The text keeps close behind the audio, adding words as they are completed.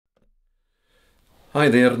Hi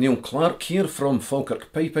there, Neil Clark here from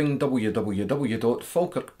Falkirk Piping,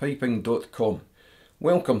 www.falkirkpiping.com.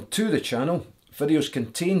 Welcome to the channel. Videos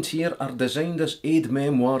contained here are designed as aid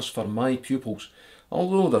memoirs for my pupils,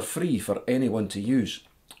 although they're free for anyone to use.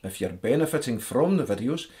 If you're benefiting from the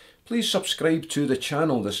videos, please subscribe to the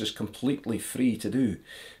channel. This is completely free to do.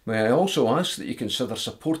 May I also ask that you consider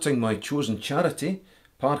supporting my chosen charity,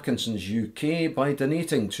 Parkinson's UK, by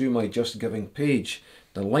donating to my Just Giving page.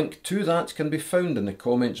 The link to that can be found in the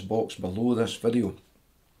comments box below this video.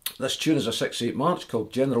 This tune is a 6/8 march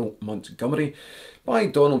called General Montgomery by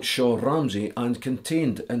Donald Shaw Ramsay and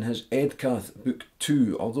contained in his Edcath Book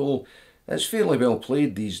 2, although it's fairly well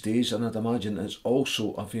played these days and I'd imagine it's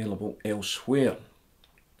also available elsewhere.